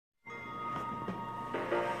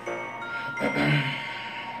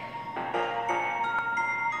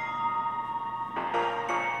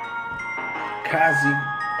Kazi.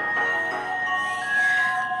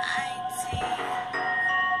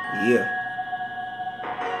 Yeah.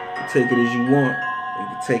 You can take it as you want. You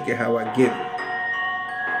can take it how I give it.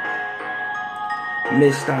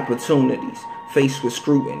 Missed opportunities, faced with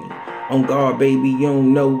scrutiny. On guard, baby, you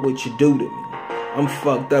don't know what you do to me. I'm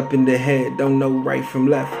fucked up in the head, don't know right from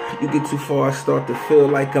left. You get too far, I start to feel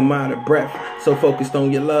like I'm out of breath. So focused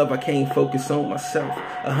on your love, I can't focus on myself.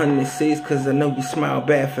 106, cause I know you smile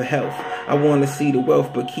bad for health. I wanna see the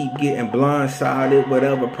wealth, but keep getting blindsided.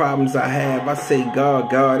 Whatever problems I have, I say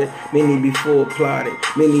God got it. Many before plotted,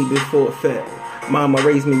 many before fell. Mama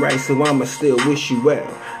raised me right, so I'ma still wish you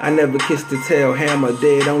well. I never kissed the tail, hammer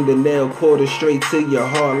dead on the nail, quarter straight to your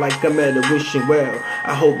heart like I'm at a wishing well.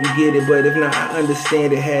 I hope you get it, but if not, I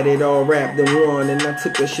understand it. Had it all wrapped in one, and I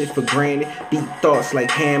took that shit for granted. Deep thoughts like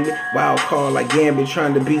Hamlet, wild card like Gambit,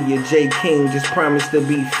 trying to be your J. King, just promise to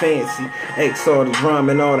be fancy. X all the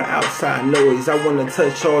drama and all the outside noise. I wanna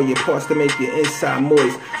touch all your parts to make your inside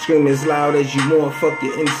moist. Scream as loud as you want, fuck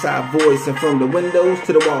your inside voice. And from the windows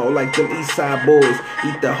to the wall like them east side boys.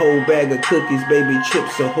 Eat the whole bag of cookies, baby,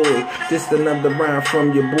 chips ahoy. Just another round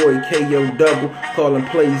from your boy, KO double. Calling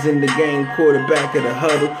plays in the game, quarterback of the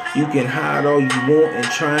huddle. You can hide all you want and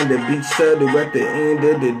trying to be subtle. At the end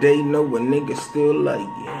of the day, know a nigga still like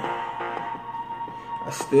you. I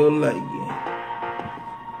still like you.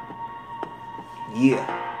 Yeah.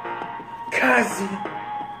 Kazi.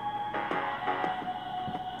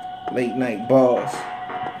 Late night bars.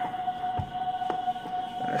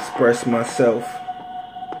 I express myself.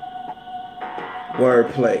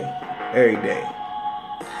 Wordplay every day.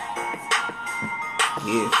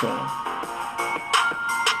 Yeah, son.